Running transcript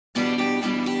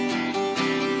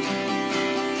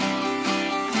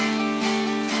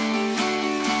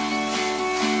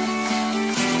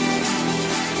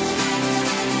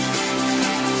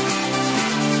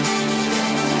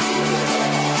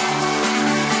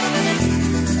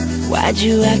Why'd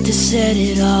you have to set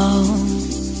it off?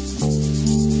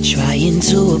 Trying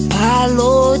to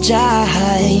apologize.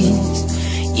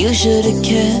 You should've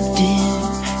kept it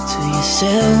to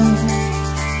yourself.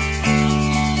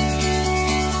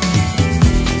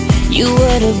 You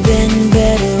would've been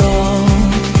better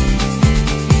off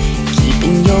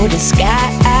keeping your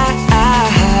disguise.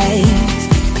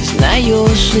 'Cause now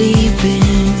you're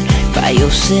sleeping by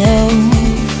yourself.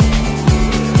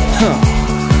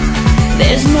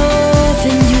 There's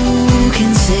nothing you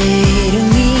can say to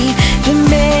me to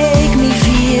make me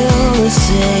feel the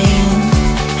same.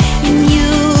 And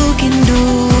you can do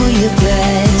your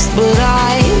best, but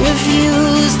I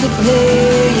refuse to play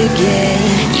your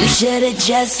game. You should've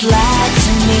just lied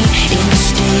to me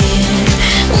instead.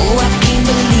 Oh, I can't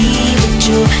believe what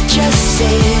you just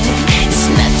said. There's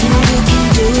nothing you can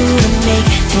do to make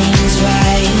things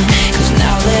right. 'Cause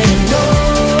now that I know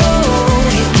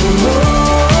hit the road,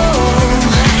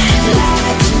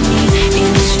 lie to me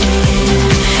instead.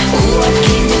 Oh, I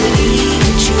can't believe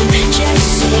what you just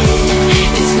said.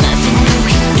 There's nothing you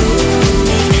can do to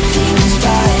make things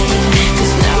right.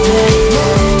 'Cause now that I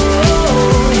know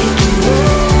hit the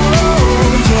road,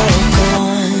 you're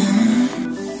gone.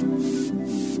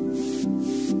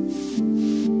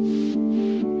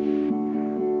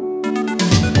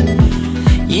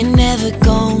 You're never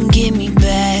gon' get me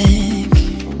back.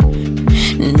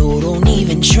 No, don't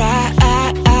even try.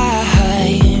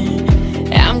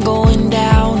 I'm going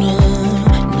down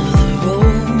another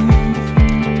road.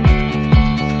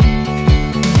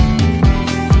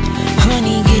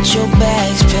 Honey, get your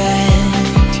bags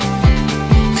packed,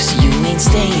 'cause you ain't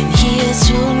staying here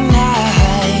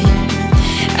tonight.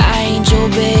 I ain't your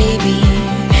baby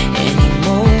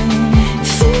anymore.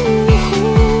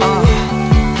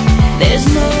 There's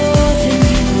nothing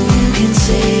you can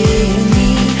say to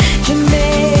me to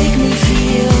make me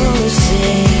feel the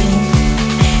same.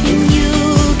 And you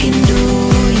can do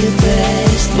your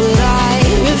best, but I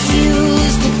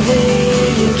refuse to play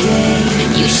your game.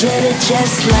 You should've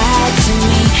just lied to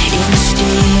me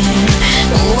instead.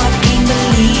 Oh, I can't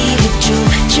believe what you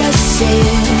just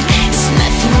said. There's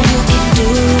nothing you can do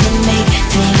to make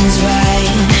things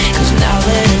right. 'Cause now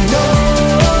that I know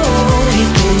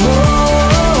hit the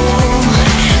road,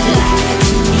 lie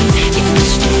to me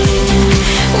instead.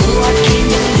 Oh, I can't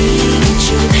believe what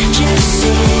you just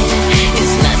said.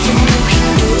 There's nothing you can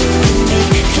do to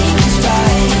make things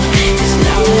right. 'Cause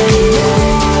now that I know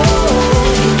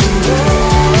hit the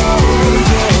road,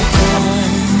 you're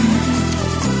gone.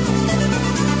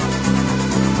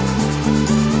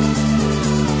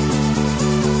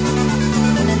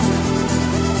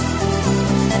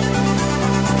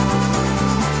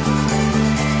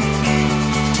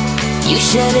 You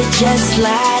should've just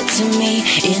lied to me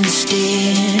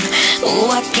instead. Oh,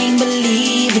 I can't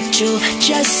believe what you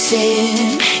just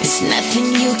said. There's nothing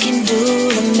you can do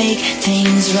to make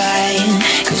things right.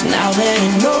 'Cause now that I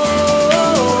know